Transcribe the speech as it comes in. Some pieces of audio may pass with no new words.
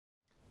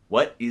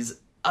What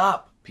is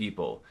up,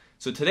 people?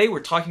 So today we're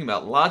talking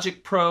about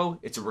Logic Pro.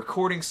 It's a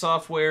recording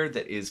software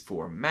that is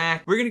for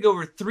Mac. We're going to go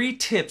over 3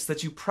 tips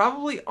that you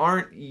probably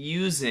aren't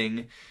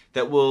using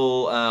that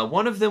will,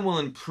 one of them will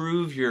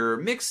improve your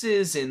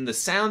mixes and the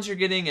sounds you're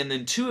getting, and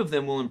then 2 of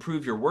them will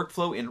improve your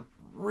workflow and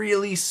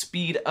really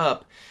speed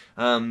up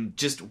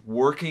just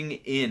working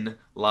in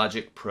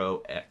Logic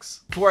Pro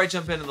X. Before I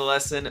jump into the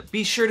lesson,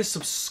 be sure to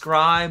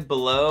subscribe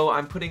below.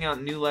 I'm putting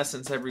out new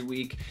lessons every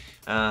week,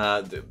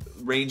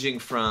 ranging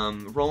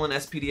from Roland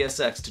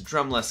SPDSX to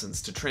drum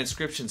lessons to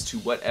transcriptions to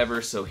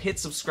whatever. So hit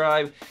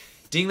subscribe,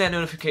 ding that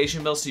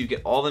notification bell so you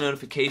get all the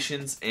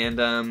notifications,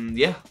 and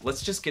yeah,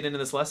 let's just get into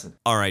this lesson.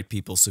 All right,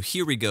 people, so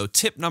here we go.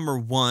 Tip number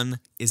 1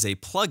 is a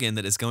plugin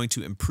that is going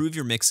to improve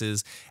your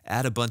mixes,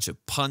 add a bunch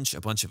of punch,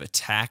 a bunch of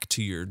attack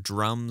to your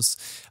drums,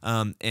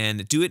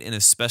 and do it in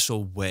a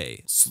special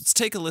way. So let's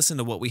take a listen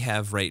to what we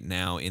have right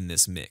now in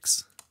this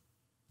mix.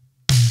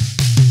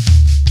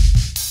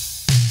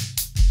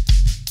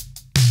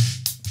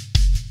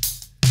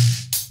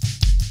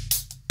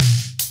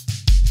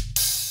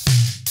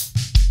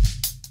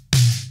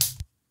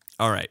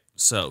 All right,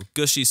 so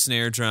gushy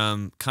snare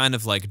drum, kind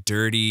of like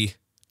dirty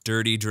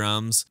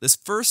drums. This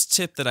first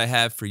tip that I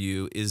have for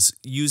you is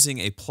using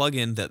a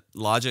plugin that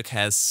Logic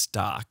has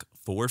stock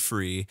for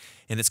free,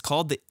 and it's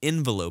called the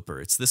Enveloper.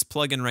 It's this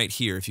plugin right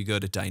here. If you go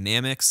to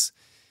Dynamics,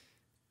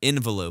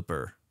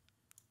 Enveloper.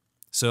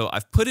 So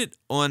I've put it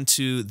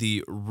onto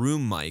the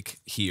room mic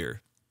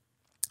here.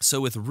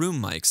 So with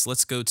room mics,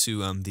 let's go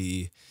to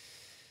the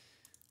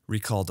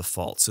recall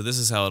default. So this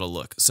is how it'll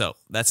look. So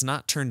that's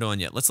not turned on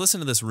yet. Let's listen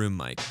to this room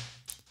mic.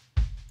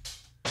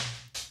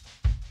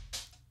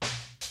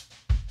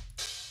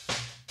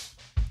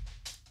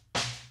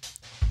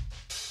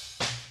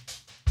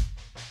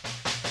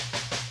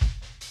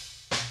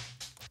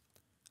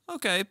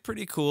 Okay,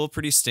 pretty cool,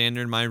 pretty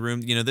standard in my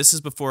room. You know, this is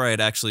before I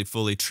had actually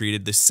fully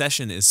treated. This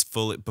session is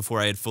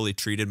before I had fully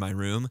treated my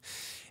room.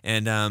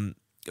 And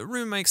the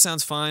room mic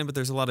sounds fine, but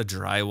there's a lot of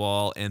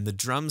drywall, and the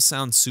drums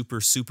sound super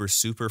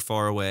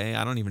far away.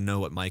 I don't even know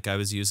what mic I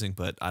was using,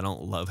 but I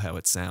don't love how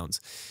it sounds.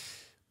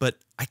 But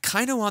I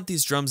kind of want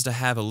these drums to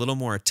have a little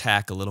more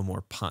attack, a little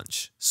more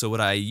punch. So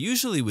what I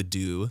usually would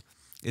do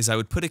is I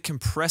would put a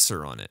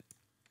compressor on it.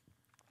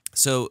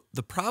 So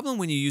the problem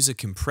when you use a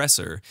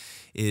compressor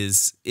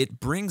is it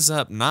brings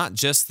up not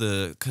just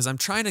because I'm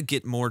trying to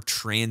get more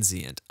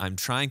transient.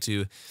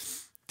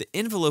 The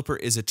Enveloper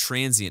is a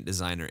transient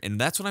designer, and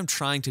that's what I'm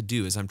trying to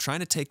do. Is I'm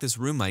trying to take this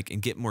room mic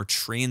and get more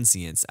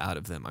transients out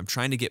of them. I'm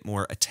trying to get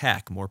more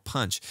attack, more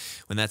punch.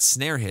 When that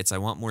snare hits, I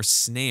want more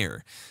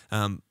snare.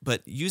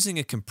 But using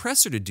a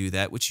compressor to do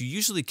that, which you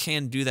usually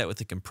can do that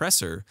with a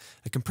compressor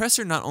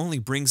not only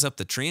brings up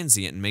the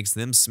transient and makes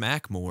them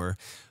smack more,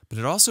 but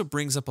it also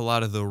brings up a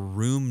lot of the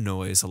room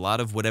noise, a lot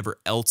of whatever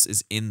else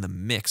is in the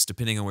mix,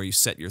 depending on where you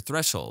set your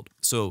threshold.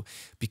 So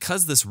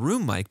because this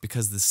room mic,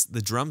 because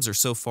the drums are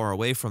so far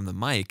away from the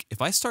mic, if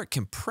I start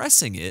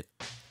compressing it,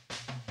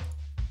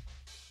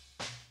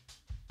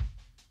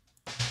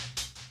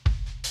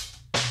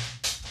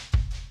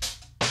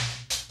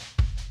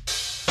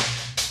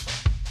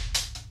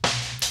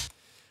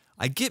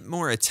 I get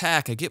more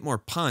attack, I get more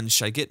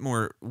punch, I get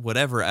more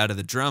whatever out of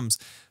the drums,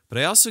 but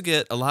I also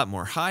get a lot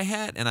more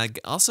hi-hat, and I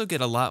also get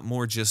a lot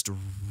more just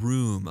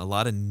room, a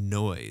lot of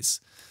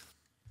noise.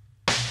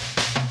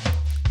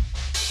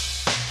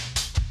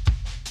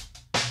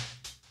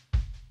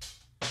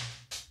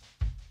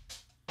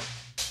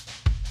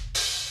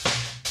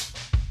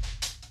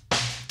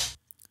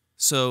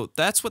 So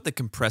that's what the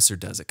compressor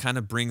does. It kind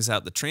of brings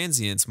out the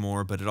transients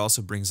more, but it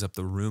also brings up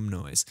the room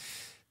noise.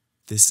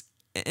 This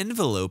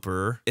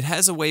Enveloper, it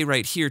has a way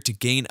right here to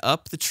gain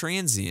up the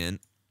transient,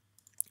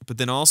 but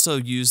then also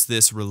use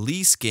this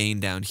release gain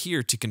down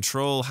here to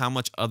control how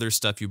much other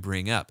stuff you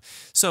bring up.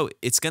 So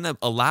it's going to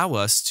allow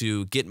us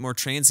to get more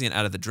transient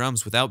out of the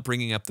drums without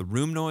bringing up the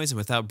room noise and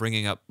without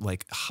bringing up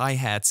like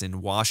hi-hats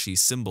and washy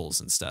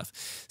cymbals and stuff.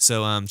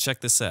 So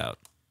check this out.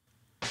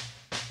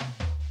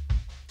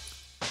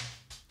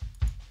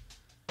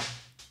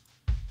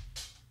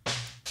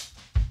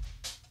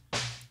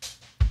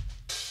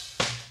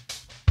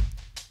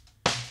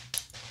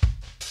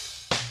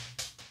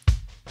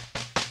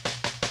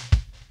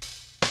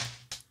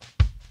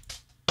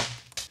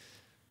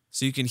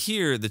 So you can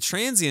hear the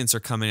transients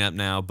are coming up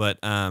now, but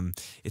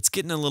it's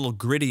getting a little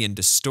gritty and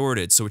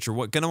distorted. So what you're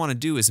going to want to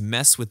do is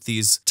mess with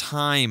these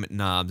time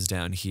knobs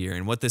down here.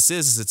 And what this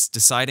is it's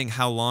deciding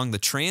how long the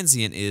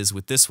transient is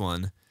with this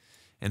one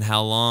and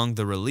how long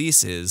the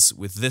release is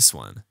with this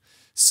one.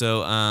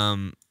 So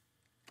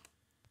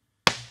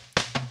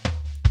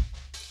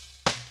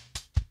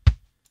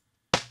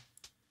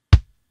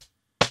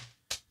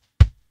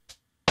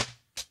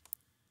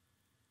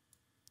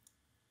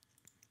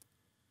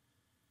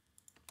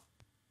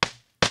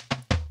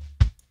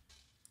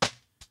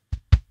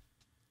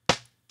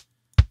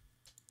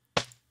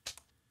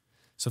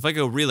So if I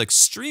go real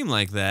extreme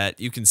like that,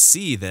 you can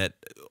see that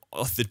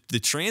the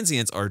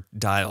transients are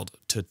dialed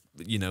to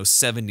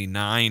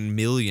 79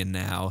 million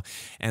now,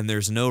 and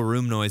there's no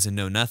room noise and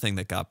no nothing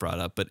that got brought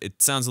up, but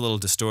it sounds a little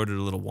distorted,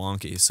 a little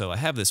wonky. So I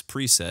have this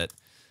preset.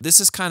 This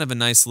is kind of a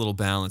nice little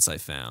balance I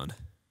found.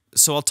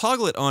 So I'll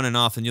toggle it on and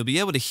off, and you'll be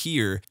able to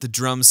hear the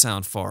drums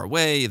sound far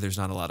away. There's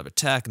not a lot of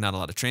attack, not a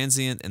lot of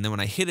transient. And then when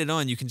I hit it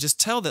on, you can just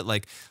tell that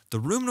like the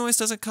room noise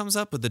doesn't come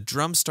up, but the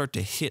drums start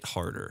to hit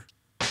harder.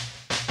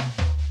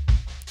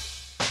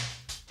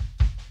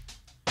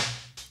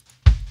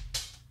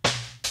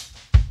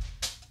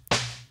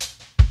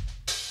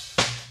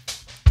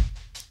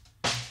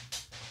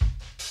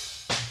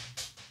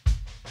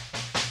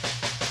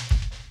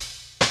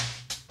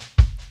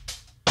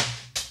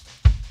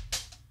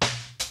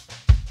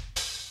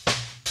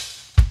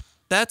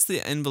 That's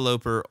the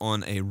enveloper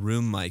on a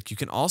room mic. You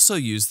can also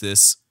use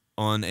this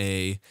on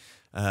a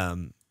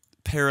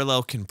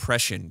parallel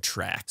compression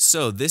track.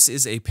 So this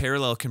is a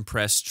parallel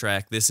compressed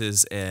track. This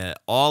is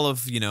all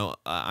of,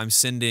 I'm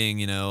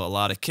sending, a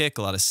lot of kick,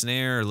 a lot of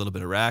snare, a little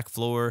bit of rack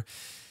floor,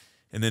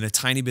 and then a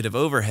tiny bit of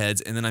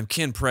overheads, and then I'm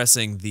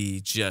compressing the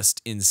just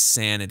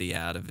insanity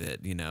out of it.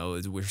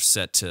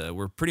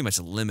 We're pretty much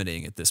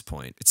limiting at this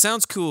point. It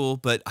sounds cool,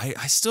 but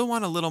I still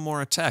want a little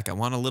more attack. I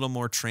want a little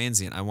more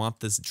transient. I want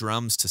this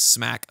drums to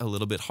smack a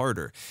little bit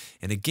harder.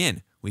 And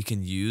again, we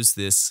can use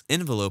this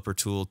enveloper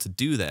tool to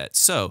do that.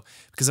 So,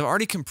 because I've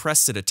already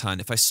compressed it a ton,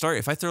 if I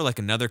throw like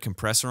another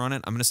compressor on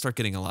it, I'm going to start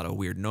getting a lot of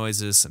weird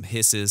noises, some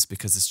hisses,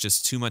 because it's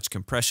just too much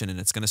compression, and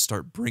it's going to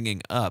start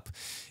bringing up,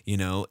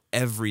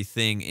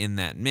 everything in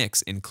that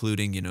mix,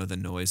 including, the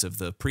noise of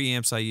the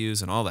preamps I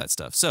use and all that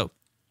stuff. So,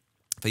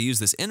 if I use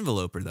this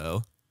enveloper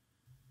though,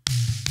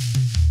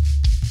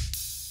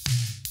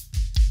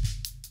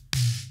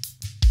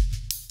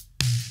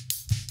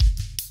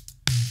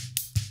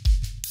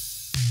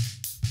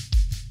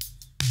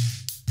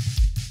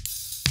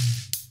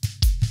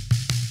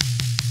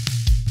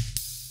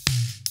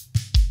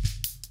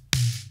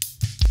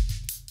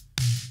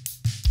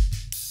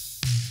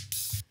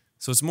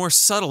 so it's more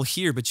subtle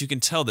here, but you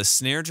can tell the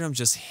snare drum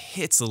just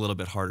hits a little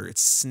bit harder. It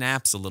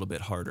snaps a little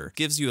bit harder.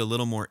 Gives you a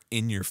little more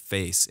in your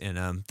face,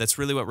 and that's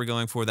really what we're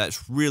going for.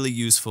 That's really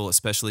useful,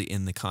 especially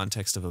in the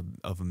context of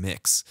a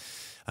mix.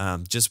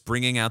 Just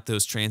bringing out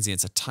those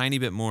transients a tiny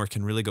bit more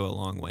can really go a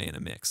long way in a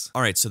mix.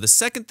 All right, so the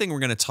second thing we're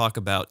going to talk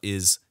about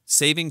is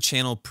saving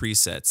channel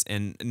presets,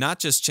 and not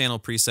just channel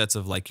presets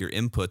of like your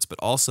inputs, but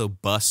also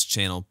bus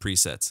channel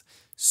presets.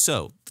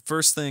 So the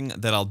first thing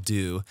that I'll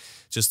do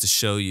just to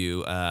show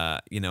you,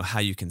 how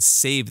you can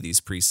save these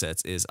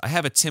presets is I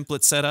have a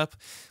template set up.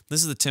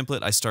 This is the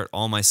template I start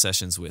all my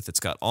sessions with. It's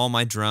got all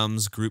my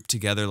drums grouped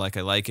together like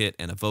I like it,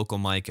 and a vocal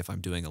mic if I'm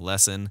doing a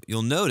lesson.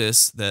 You'll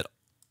notice that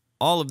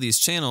all of these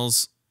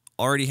channels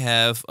already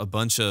have a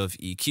bunch of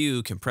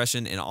EQ,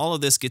 compression, and all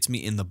of this gets me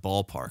in the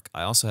ballpark.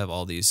 I also have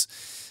all these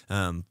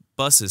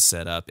buses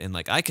set up, and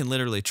like I can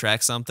literally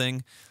track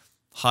something,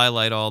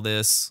 highlight all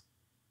this,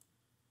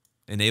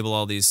 enable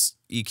all these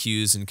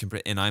EQs,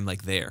 and I'm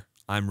like there.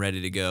 I'm ready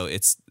to go.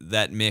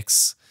 That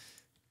mix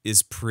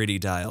is pretty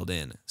dialed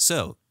in.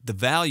 So the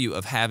value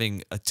of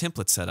having a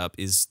template set up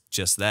is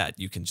just that.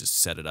 You can just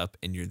set it up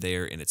and you're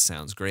there and it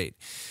sounds great.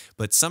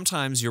 But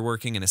sometimes you're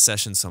working in a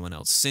session someone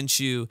else sent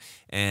you,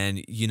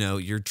 and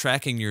you're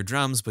tracking your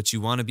drums, but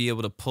you want to be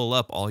able to pull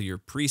up all your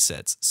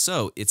presets.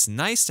 So it's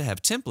nice to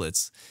have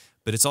templates,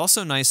 but it's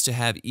also nice to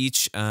have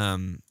each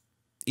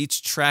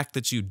track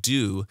that you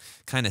do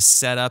kind of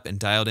set up and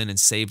dialed in and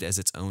saved as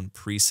its own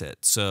preset.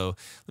 So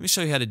let me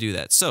show you how to do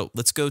that. So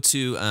let's go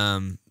to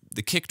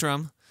the kick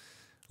drum.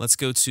 Let's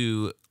go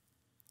to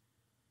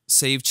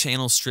Save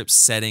Channel Strip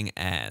Setting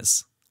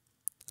As.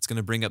 It's going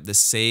to bring up this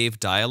Save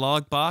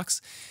dialog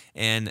box,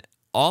 and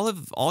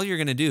all you're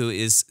going to do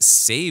is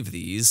save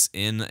these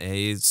in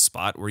a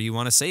spot where you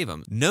want to save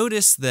them.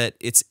 Notice that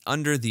it's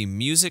under the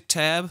Music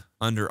tab,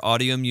 under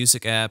Audio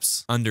Music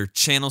Apps, under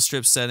Channel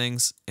Strip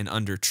Settings, and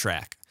under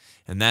Track.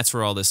 And that's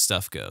where all this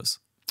stuff goes.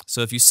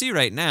 So if you see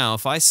right now,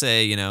 if I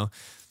say,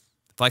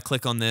 if I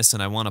click on this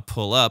and I want to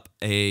pull up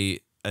a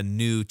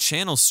new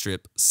channel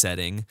strip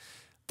setting,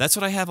 that's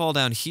what I have all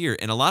down here.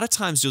 And a lot of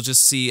times you'll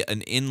just see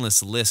an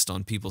endless list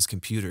on people's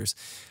computers,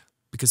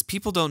 because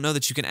people don't know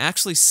that you can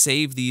actually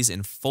save these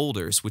in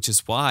folders, which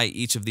is why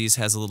each of these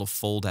has a little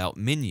fold-out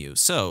menu.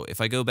 So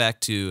if I go back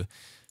to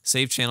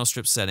Save Channel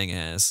Strip Setting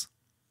As,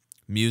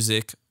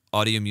 Music,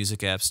 Audio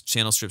Music Apps,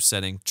 Channel Strip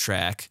Setting,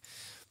 Track,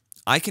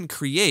 I can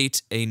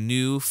create a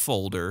new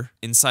folder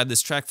inside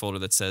this track folder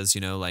that says,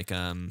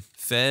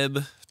 Feb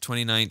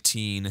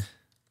 2019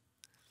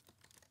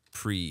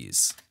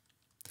 pre's.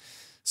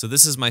 So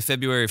this is my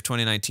February of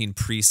 2019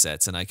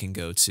 presets, and I can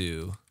go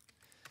to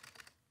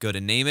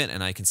name it,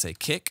 and I can say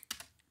kick.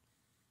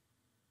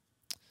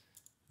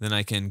 Then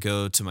I can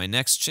go to my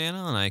next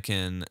channel, and I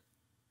can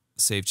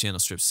save channel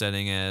strip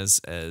setting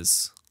as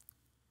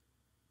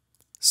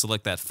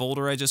select that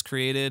folder I just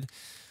created,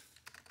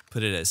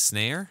 put it as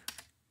snare.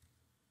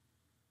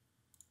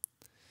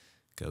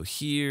 Go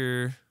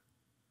here,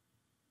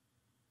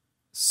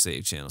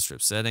 save channel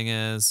strip setting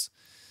as,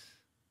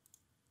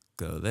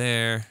 go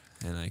there,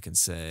 and I can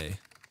say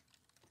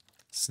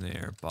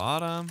snare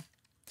bottom.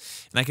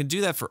 And I can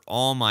do that for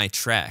all my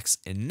tracks.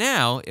 And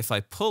now if I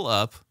pull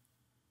up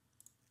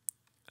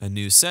a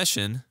new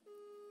session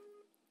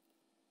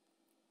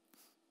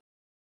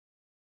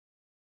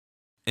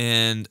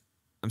and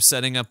I'm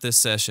setting up this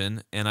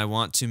session and I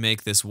want to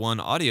make this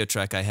one audio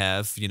track I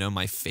have, you know,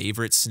 my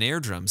favorite snare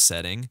drum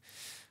setting,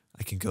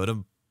 I can go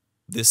to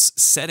this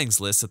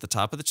settings list at the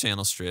top of the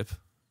channel strip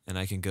and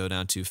I can go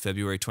down to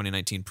February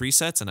 2019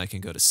 presets and I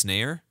can go to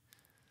snare.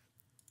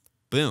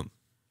 Boom.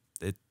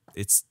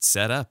 It's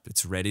set up.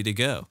 It's ready to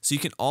go. So you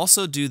can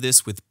also do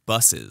this with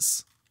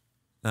buses.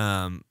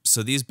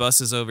 So these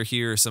buses over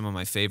here are some of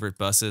my favorite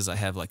buses. I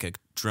have like a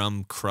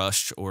drum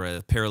crush or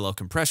a parallel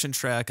compression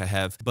track. I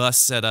have bus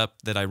set up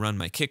that I run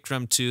my kick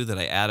drum to that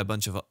I add a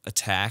bunch of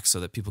attacks so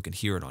that people can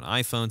hear it on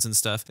iPhones and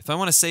stuff. If I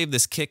want to save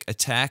this kick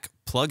attack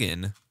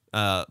plugin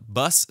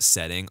bus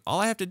setting, all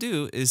I have to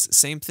do is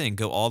same thing.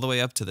 Go all the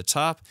way up to the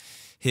top,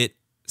 hit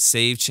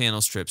save channel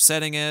strip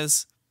setting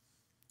as,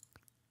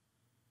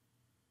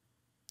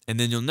 and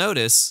then you'll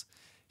notice,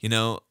 you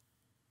know,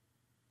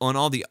 on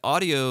all the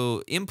audio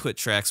input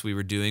tracks we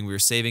were doing, we were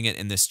saving it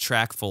in this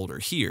track folder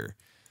here.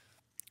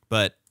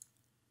 But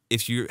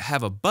if you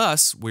have a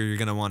bus, where you're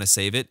going to want to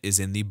save it is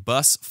in the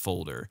bus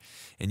folder.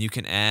 And you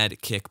can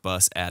add kick,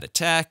 bus, add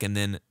attack, and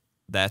then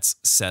that's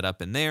set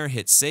up in there.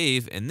 Hit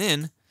save, and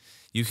then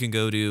you can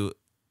go to,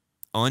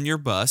 on your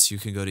bus, you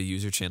can go to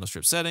user channel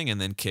strip setting,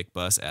 and then kick,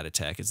 bus, add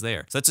attack is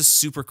there. So that's a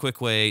super quick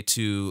way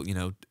to, you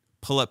know,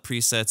 pull up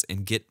presets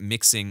and get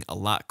mixing a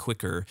lot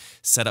quicker,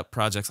 set up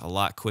projects a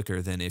lot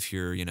quicker than if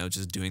you're, you know,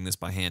 just doing this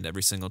by hand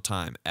every single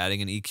time,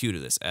 adding an EQ to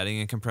this, adding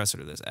a compressor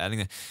to this,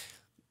 adding a...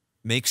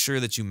 Make sure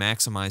that you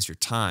maximize your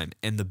time.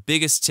 And the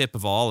biggest tip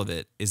of all of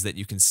it is that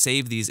you can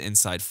save these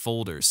inside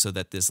folders so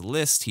that this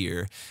list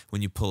here,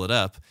 when you pull it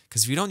up,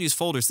 because if you don't use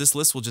folders, this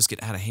list will just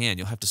get out of hand.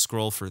 You'll have to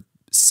scroll for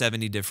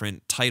 70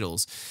 different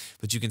titles,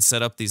 but you can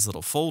set up these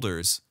little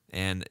folders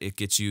and it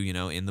gets you, you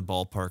know, in the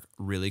ballpark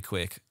really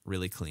quick,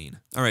 really clean.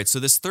 All right, so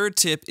this third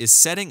tip is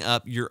setting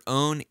up your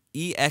own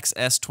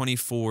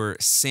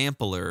EXS24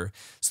 sampler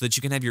so that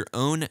you can have your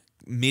own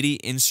MIDI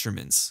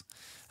instruments.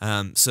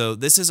 So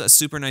this is a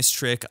super nice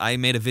trick. I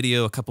made a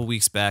video a couple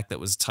weeks back that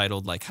was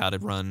titled like how to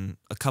run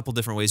a couple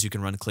different ways you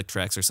can run click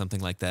tracks or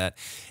something like that.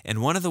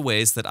 And one of the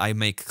ways that I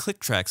make click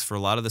tracks for a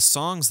lot of the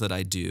songs that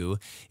I do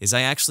is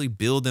I actually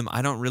build them.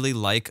 I don't really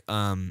like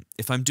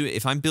if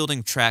I'm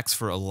building tracks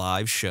for a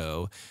live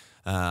show,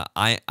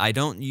 I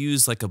don't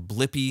use like a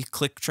blippy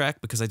click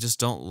track because I just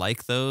don't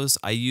like those.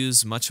 I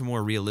use much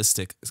more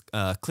realistic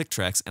click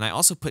tracks, and I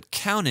also put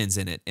count-ins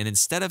in it. And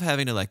instead of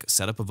having to like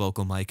set up a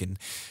vocal mic and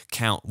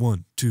count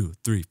 1, 2,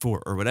 3,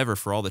 4 or whatever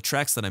for all the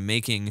tracks that I'm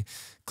making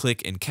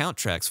click and count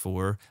tracks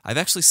for, I've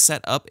actually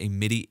set up a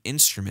MIDI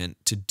instrument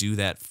to do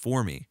that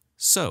for me.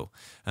 So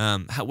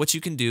what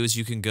you can do is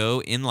you can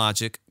go in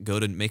Logic, go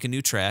to make a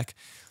new track,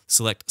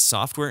 select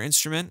software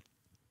instrument,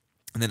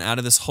 and then out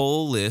of this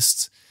whole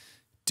list,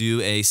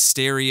 do a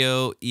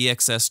stereo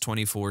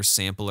EXS24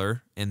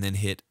 sampler, and then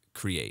hit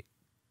create.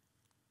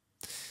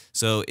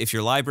 So if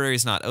your library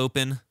is not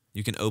open,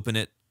 you can open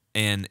it,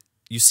 and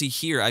you see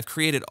here I've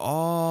created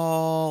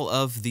all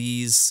of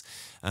these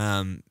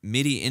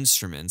MIDI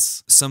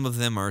instruments. Some of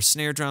them are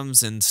snare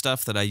drums and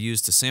stuff that I use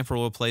to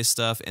sample replay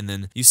stuff, and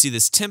then you see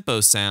this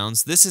tempo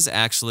sounds. This is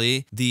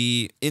actually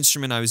the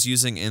instrument I was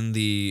using in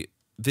the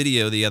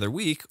video the other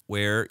week,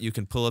 where you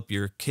can pull up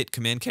your hit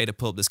Command K to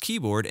pull up this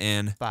keyboard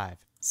and 5,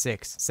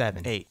 6,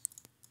 7, 8,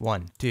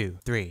 1, 2,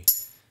 3,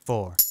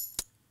 4.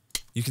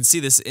 You can see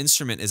this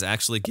instrument is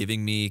actually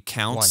giving me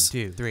counts,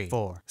 1, 2, 3,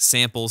 4.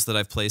 samples that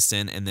I've placed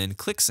in, and then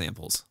click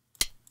samples.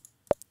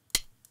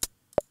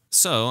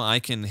 So I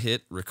can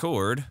hit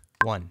record.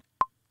 1,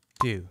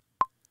 2,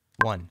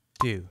 1,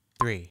 2,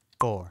 3,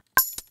 4.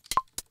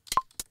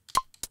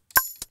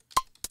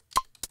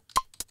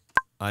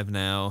 I've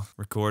now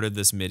recorded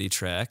this MIDI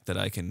track that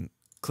I can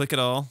click it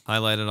all,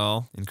 highlight it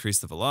all, increase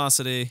the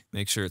velocity,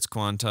 make sure it's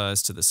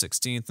quantized to the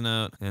 16th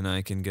note, and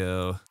I can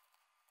go.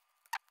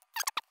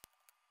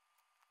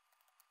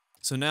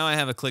 So now I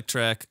have a click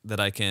track that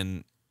I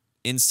can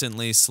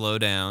instantly slow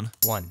down.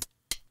 1,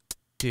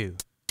 2,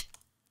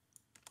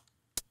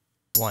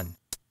 1,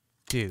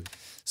 2.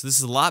 So this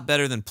is a lot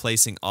better than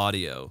placing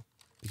audio,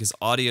 because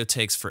audio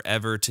takes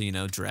forever to, you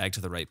know, drag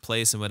to the right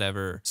place and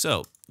whatever.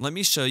 So let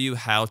me show you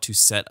how to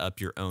set up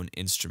your own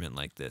instrument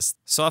like this.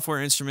 Software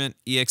instrument,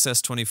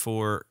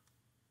 EXS24.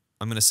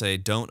 I'm going to say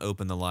don't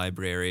open the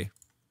library.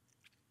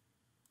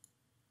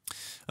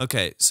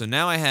 Okay, so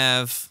now I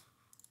have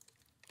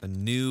a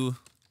new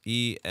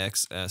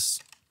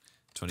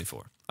EXS24.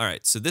 All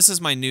right, so this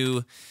is my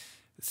new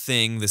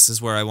thing. This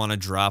is where I want to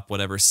drop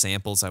whatever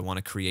samples I want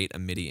to create a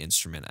MIDI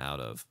instrument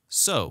out of.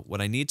 So what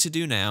I need to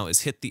do now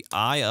is hit the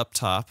I up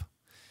top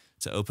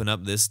to open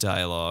up this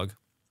dialog,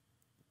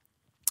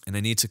 and I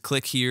need to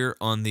click here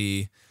on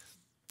the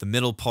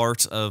middle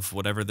part of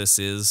whatever this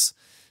is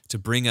to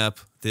bring up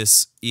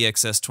this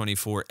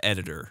EXS24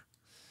 editor,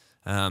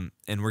 and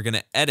we're going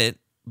to edit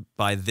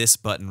by this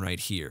button right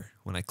here.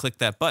 When I click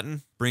that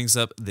button, brings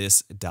up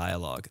this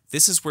dialog.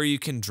 This is where you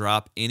can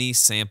drop any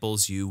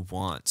samples you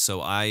want.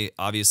 So I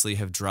obviously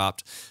have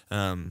dropped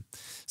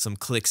some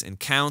clicks and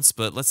counts,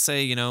 but let's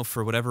say, you know,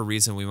 for whatever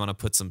reason, we want to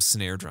put some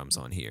snare drums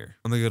on here.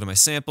 I'm gonna go to my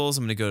samples.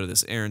 I'm gonna go to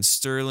this Aaron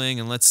Sterling,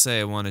 and let's say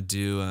I want to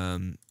do,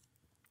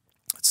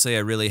 let's say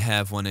I really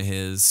have one of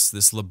this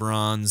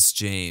LeBron's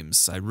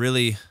James. I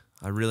really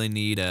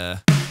need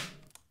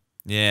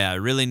I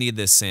really need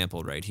this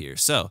sample right here.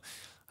 So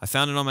I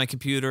found it on my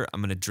computer.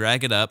 I'm going to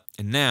drag it up,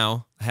 and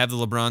now I have the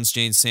LeBron's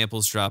James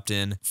samples dropped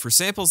in. For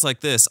samples like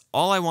this,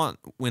 all I want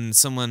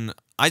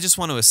I just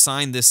want to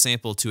assign this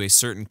sample to a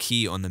certain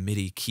key on the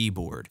MIDI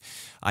keyboard.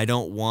 I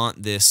don't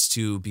want this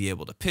to be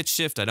able to pitch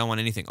shift. I don't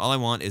want anything. All I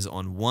want is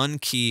on one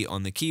key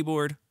on the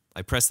keyboard.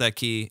 I press that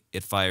key,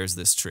 it fires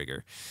this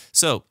trigger.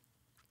 So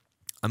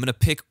I'm going to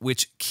pick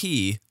which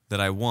key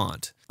that I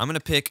want. I'm going to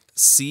pick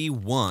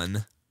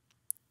C1,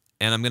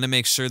 and I'm going to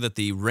make sure that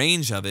the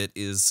range of it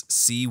is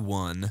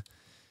C1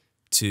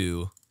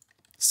 to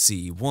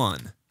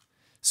C1.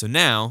 So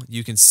now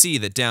you can see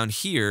that down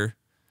here,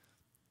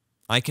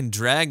 I can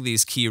drag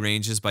these key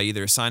ranges by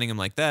either assigning them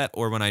like that,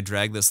 or when I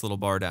drag this little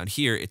bar down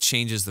here, it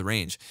changes the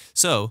range.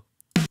 So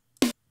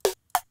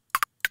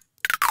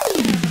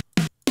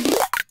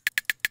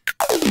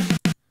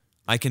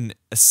I can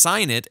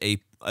assign it a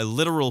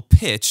literal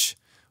pitch,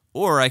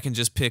 or I can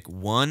just pick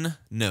one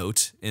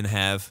note and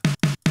have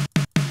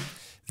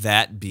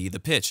that be the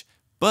pitch.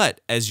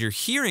 But as you're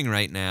hearing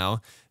right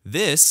now,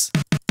 this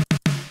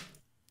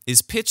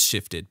is pitch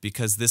shifted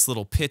because this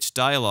little pitch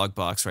dialog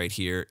box right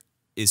here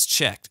is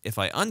checked. If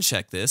I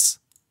uncheck this,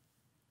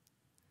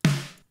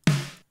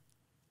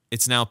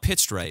 it's now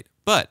pitched right.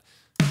 But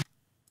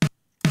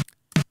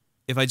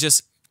if I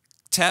just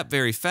tap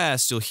very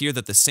fast, you'll hear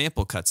that the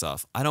sample cuts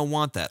off. I don't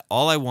want that.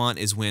 All I want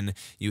is when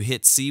you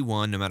hit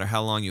C1, no matter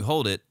how long you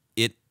hold it,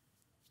 it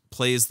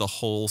plays the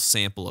whole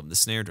sample of the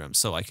snare drum.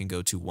 So I can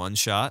go to one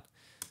shot,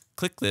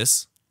 click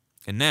this,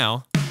 and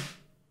now,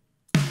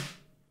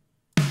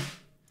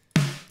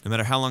 no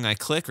matter how long I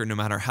click or no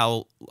matter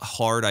how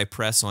hard I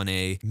press on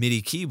a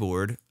MIDI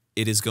keyboard,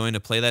 it is going to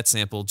play that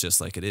sample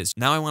just like it is.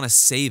 Now I want to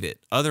save it.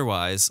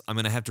 Otherwise, I'm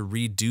going to have to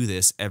redo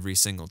this every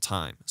single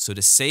time. So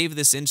to save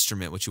this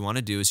instrument, what you want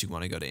to do is you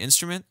want to go to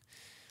Instrument,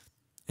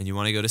 and you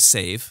want to go to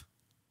Save.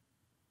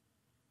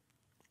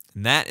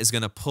 And that is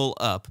going to pull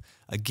up.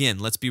 Again,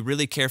 let's be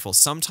really careful.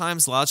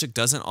 Sometimes Logic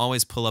doesn't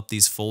always pull up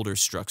these folder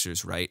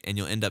structures, right? And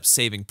you'll end up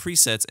saving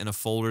presets in a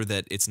folder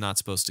that it's not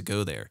supposed to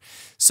go there.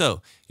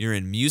 So you're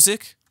in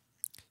Music,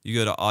 you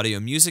go to Audio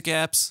Music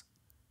Apps,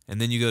 and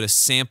then you go to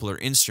Sampler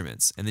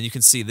Instruments. And then you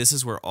can see this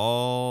is where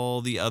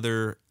all the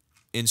other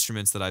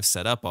instruments that I've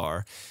set up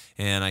are.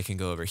 And I can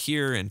go over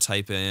here and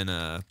type in,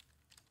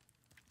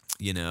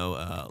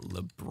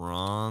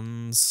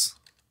 LeBron's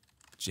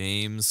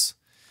James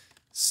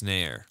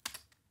snare.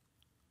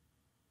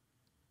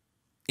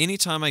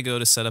 Anytime I go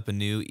to set up a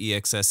new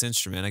EXS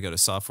instrument, I go to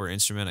Software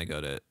Instrument, I go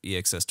to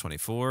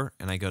EXS24,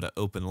 and I go to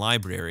Open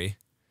Library,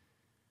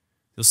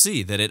 you'll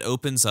see that it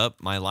opens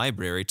up my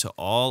library to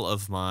all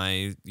of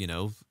my,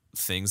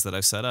 things that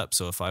I've set up.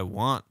 So if I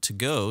want to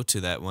go to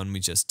that one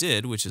we just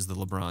did, which is the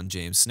LeBron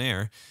James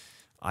snare,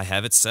 I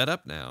have it set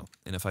up now.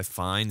 And if I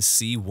find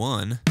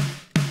C1,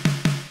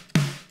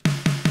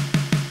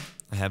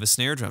 I have a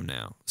snare drum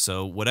now.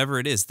 So whatever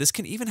it is, this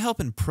can even help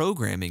in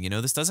programming.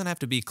 This doesn't have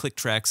to be click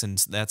tracks and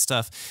that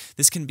stuff.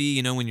 This can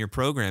be, when you're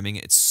programming,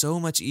 it's so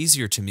much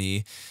easier to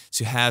me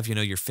to have,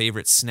 your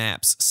favorite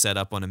snaps set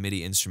up on a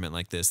MIDI instrument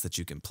like this that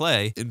you can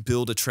play and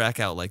build a track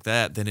out like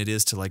that than it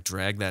is to like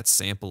drag that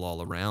sample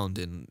all around,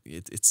 and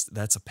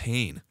that's a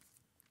pain.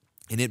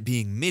 And it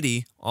being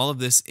MIDI, all of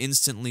this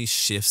instantly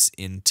shifts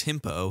in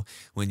tempo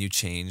when you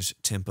change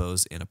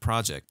tempos in a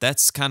project.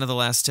 That's kind of the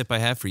last tip I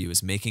have for you,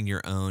 is making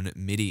your own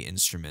MIDI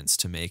instruments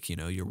to make,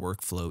 your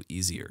workflow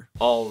easier.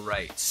 All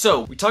right,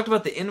 so we talked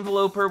about the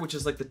enveloper, which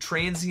is like the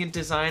transient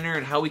designer,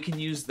 and how we can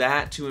use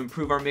that to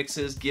improve our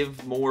mixes,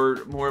 give more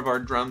of our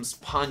drums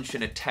punch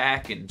and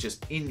attack and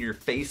just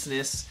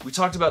in-your-faceness. We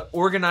talked about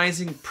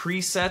organizing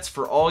presets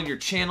for all your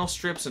channel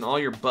strips and all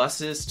your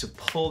buses to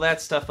pull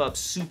that stuff up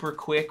super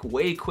quick,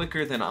 way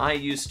quicker than I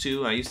used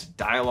to. I used to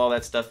dial all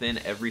that stuff in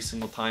every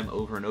single time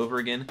over and over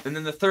again. And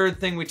then the third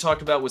thing we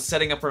talked about was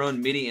setting up our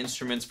own MIDI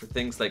instruments for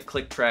things like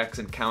click tracks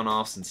and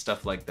count-offs and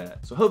stuff like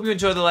that. So hope you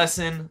enjoyed the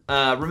lesson.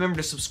 Remember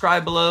to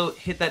subscribe below,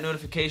 hit that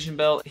notification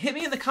bell. Hit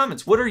me in the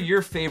comments. What are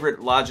your favorite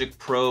Logic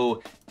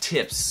Pro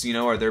tips?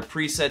 Are there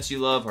presets you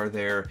love? Are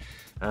there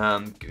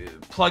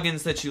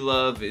plugins that you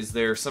love? Is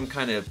there some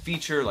kind of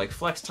feature like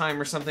flex time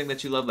or something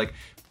that you love? Like,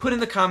 put in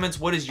the comments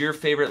what is your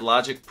favorite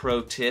Logic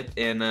Pro tip,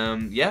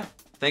 and yeah,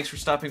 thanks for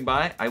stopping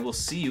by. I will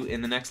see you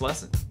in the next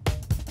lesson.